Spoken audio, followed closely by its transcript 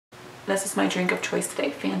This is my drink of choice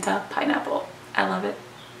today, Fanta pineapple. I love it.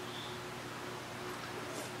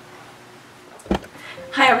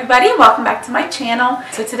 Hi everybody, welcome back to my channel.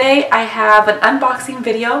 So today I have an unboxing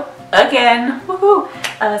video again. Woohoo!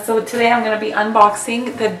 So today I'm going to be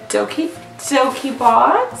unboxing the Doki Doki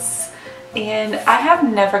Box. And I have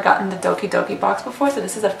never gotten the Doki Doki Box before, so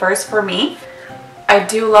this is a first for me. I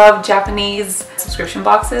do love Japanese subscription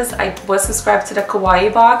boxes. I was subscribed to the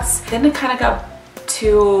kawaii box. Then it kind of got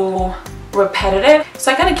too repetitive,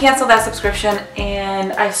 so I kind of canceled that subscription,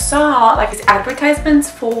 and I saw like these advertisements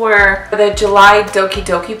for the July Doki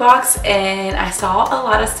Doki Box, and I saw a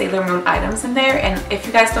lot of Sailor Moon items in there. And if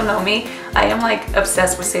you guys don't know me, I am like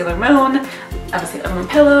obsessed with Sailor Moon. I have a Sailor Moon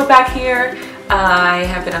pillow back here. I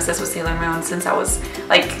have been obsessed with Sailor Moon since I was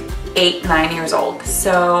like 8-9 years old.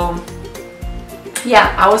 So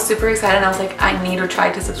yeah, I was super excited, and I was like, I need to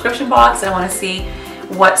try the subscription box. I want to see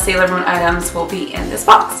what Sailor Moon items will be in this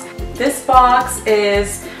box. This box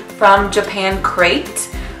is from Japan Crate.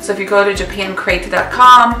 So if you go to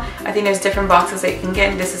japancrate.com, I think there's different boxes that you can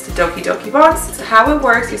get. This is the Doki Doki Box. So how it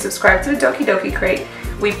works, you subscribe to the Doki Doki Crate.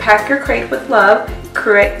 We pack your crate with love.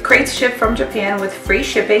 Crates ship from Japan with free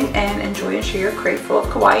shipping, and enjoy and share your crate full of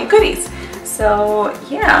kawaii goodies. So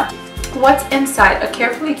yeah. What's inside? A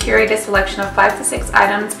carefully curated selection of 5 to 6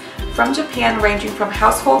 items from Japan, ranging from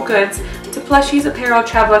household goods to plushies, apparel,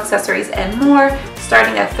 travel accessories, and more,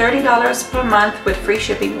 starting at $30 per month with free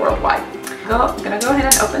shipping worldwide. I'm gonna go ahead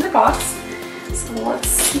and open the box. So let's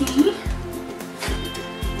see.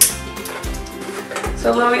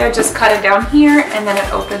 So literally I just cut it down here, and then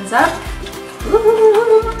it opens up.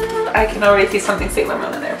 Ooh, I can already see something Sailor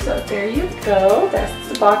Moon in there. So there you go. That's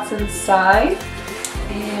the box inside.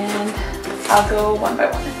 And I'll go one by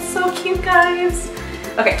one. It's so cute, guys.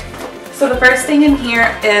 Okay, so the first thing in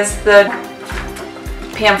here is the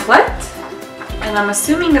pamphlet, and I'm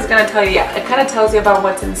assuming it's gonna tell you, yeah, it kind of tells you about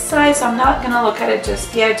what's inside, so I'm not gonna look at it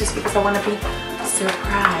just yet, just because I want to be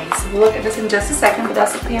surprised. We'll look at this in just a second, but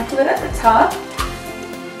that's the pamphlet at the top.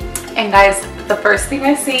 And guys, the first thing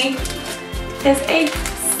I see is a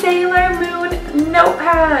Sailor Moon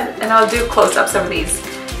notepad, and I'll do close-ups of these.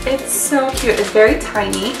 It's so cute. It's very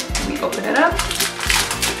tiny. Let me open it up.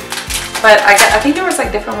 But I think there was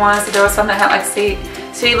like different ones. There was some that had like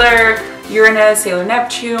Sailor Uranus, Sailor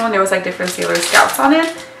Neptune. There was like different Sailor Scouts on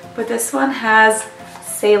it. But this one has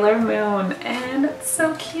Sailor Moon, and it's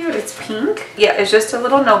so cute. It's pink. Yeah, it's just a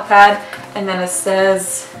little notepad, and then it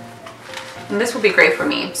says, and this will be great for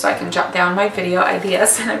me so I can jot down my video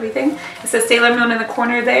ideas and everything. It says Sailor Moon in the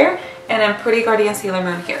corner there, and then Pretty Guardian Sailor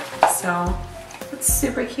Moon here. So it's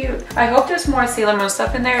super cute. I hope there's more Sailor Moon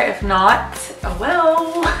stuff in there. If not, oh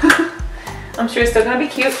well. I'm sure it's still gonna be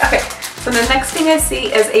cute. Okay, so the next thing I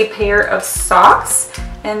see is a pair of socks,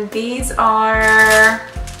 and these are,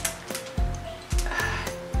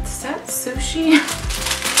 is that sushi?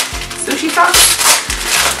 Sushi socks?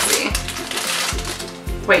 Let's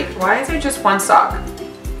see. Wait, why is there just one sock?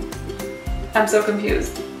 I'm so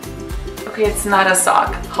confused. Okay, it's not a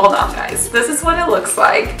sock. Hold on, guys. This is what it looks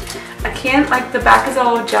like. I can't, like, the back is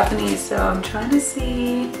all Japanese, so I'm trying to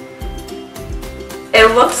see.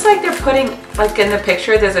 It looks like they're putting, like in the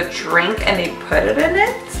picture, there's a drink and they put it in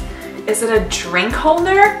it. Is it a drink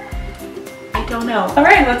holder? I don't know. All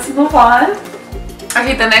right, let's move on.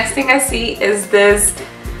 Okay, the next thing I see is this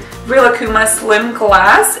Rilakkuma Slim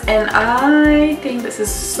Glass, and I think this is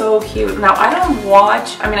so cute. Now, I don't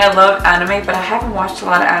watch, I mean, I love anime, but I haven't watched a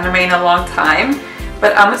lot of anime in a long time.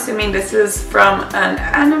 But I'm assuming this is from an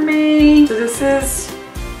anime. So this is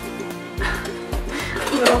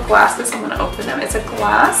little glasses. I'm gonna open them. It's a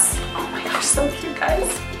glass. Oh my gosh, so cute,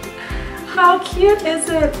 guys. How cute is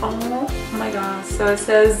it? Oh my gosh. So it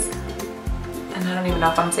says, and I don't even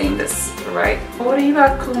know if I'm saying this right.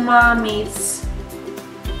 Rilakkuma meets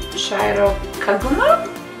Shirokaguma?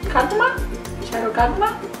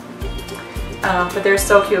 Shirokaguma? But they're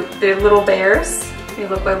so cute. They're little bears. They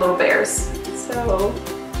look like little bears. So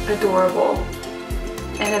adorable.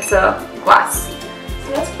 And it's a glass.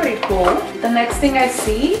 So that's pretty cool. The next thing I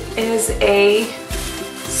see is a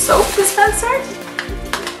soap dispenser.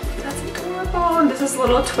 That's adorable. And this is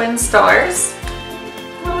little twin stars.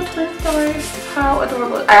 Little twin stars. How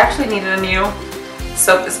adorable. I actually needed a new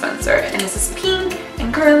soap dispenser. And this is pink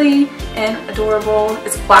and girly and adorable.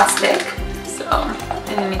 It's plastic. So,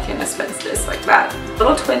 and then you can dispense this like that.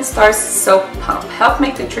 Little Twin Stars soap pump. Help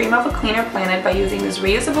make the dream of a cleaner planet by using this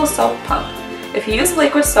reusable soap pump. If you use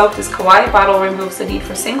liquid soap, this kawaii bottle removes the need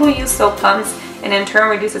for single-use soap pumps and in turn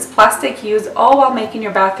reduces plastic use, all while making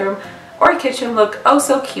your bathroom or kitchen look oh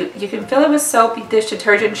so cute. You can fill it with soap, dish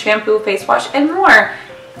detergent, shampoo, face wash, and more.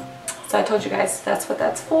 So I told you guys that's what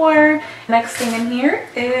that's for. Next thing in here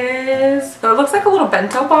is, so it looks like a little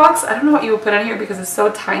bento box. I don't know what you would put in here because it's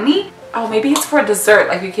so tiny. Oh, maybe it's for a dessert.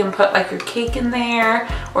 Like you can put like your cake in there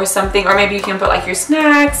or something, or maybe you can put like your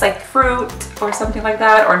snacks, like fruit or something like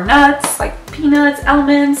that, or nuts, like peanuts,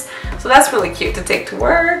 almonds. So that's really cute to take to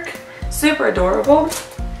work. Super adorable.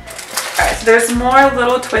 Alright, so there's more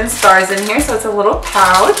little twin stars in here. So it's a little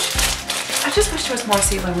pouch. I just wish there was more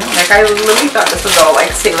Sailor Moon. Like I literally thought this was all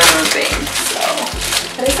like Sailor Moon themed.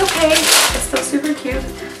 So, but it's okay. It's still super cute.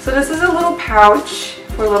 So this is a little pouch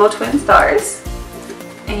for little twin stars.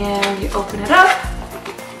 And you open it up.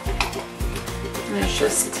 And it's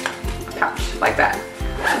just a pouch like that.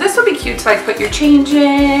 So this would be cute to like put your change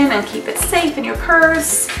in and keep it safe in your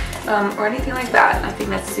purse or anything like that. I think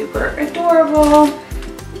that's super adorable.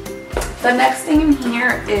 The next thing in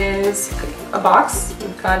here is a box.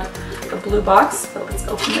 We've got a blue box, so let's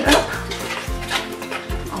open it up.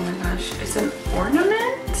 Oh my gosh, it's an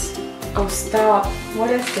ornament? Oh stop,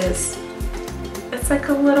 what is this? It's like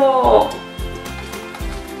a little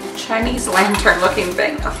Chinese lantern looking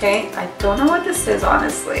thing, okay? I don't know what this is,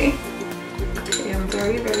 honestly. Okay, I'm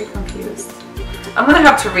very, very confused. I'm gonna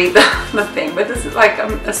have to read the thing, but this is like,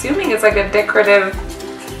 I'm assuming it's like a decorative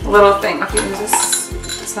little thing. Okay, is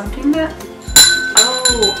this something that,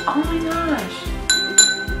 oh my gosh.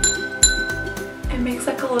 It makes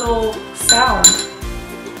like a little sound.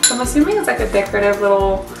 So I'm assuming it's like a decorative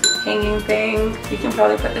little hanging thing. You can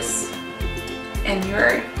probably put this in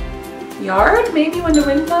your yard, maybe when the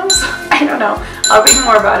wind blows. I don't know. I'll read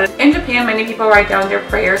more about it. In Japan, many people write down their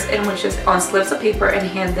prayers and wishes on slips of paper and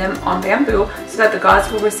hand them on bamboo so that the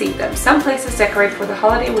gods will receive them. Some places decorate for the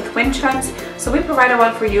holiday with wind chimes, so we provided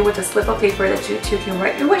one for you with a slip of paper that you too can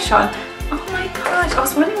write your wish on. Oh my gosh, I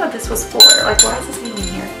was wondering what this was for. Like, why is this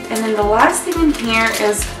hanging here? And then the last thing in here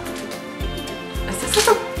is this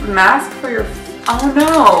like a mask for your, oh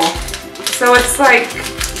no. So it's like,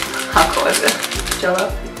 how cool is it?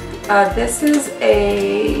 Jello. This is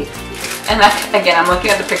a, and again, I'm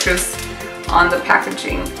looking at the pictures on the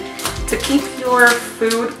packaging, to keep your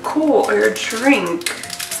food cool or your drink.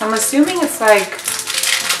 So I'm assuming it's like,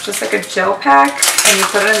 just like a gel pack and you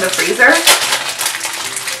put it in the freezer.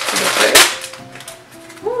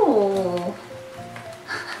 Ooh,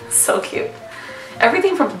 so cute.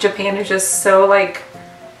 Everything from Japan is just so like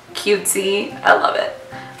cutesy. I love it.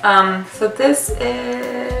 So this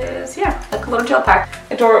is, yeah, like a little gel pack.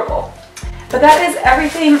 Adorable. But that is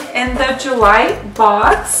everything in the July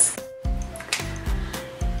box.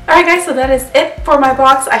 Alright guys, so that is it for my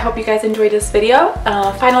box. I hope you guys enjoyed this video.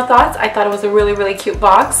 Final thoughts, I thought it was a really, really cute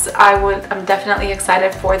box. I'm definitely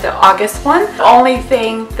excited for the August one. The only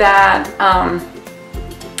thing that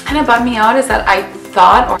kind of bummed me out is that I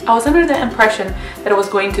thought, or I was under the impression that it was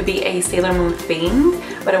going to be a Sailor Moon themed,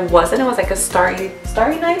 but it wasn't. It was like a starry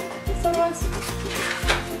night. So it was.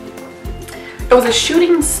 It was a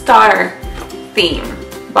shooting star theme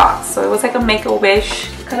box. So it was like a Make-A-Wish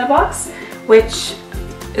kind of box, which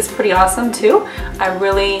is pretty awesome too.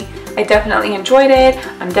 I definitely enjoyed it.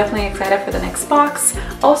 I'm definitely excited for the next box.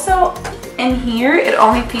 Also, in here, it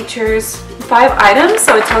only features 5 items,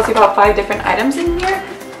 so it tells you about 5 different items in here.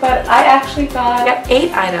 But I actually got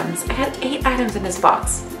 8 items. I had 8 items in this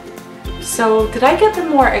box. So did I get the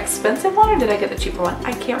more expensive one or did I get the cheaper one?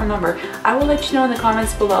 I can't remember. I will let you know in the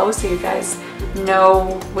comments below so you guys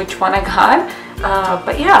know which one I got.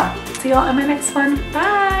 But yeah, see y'all in my next one.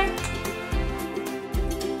 Bye!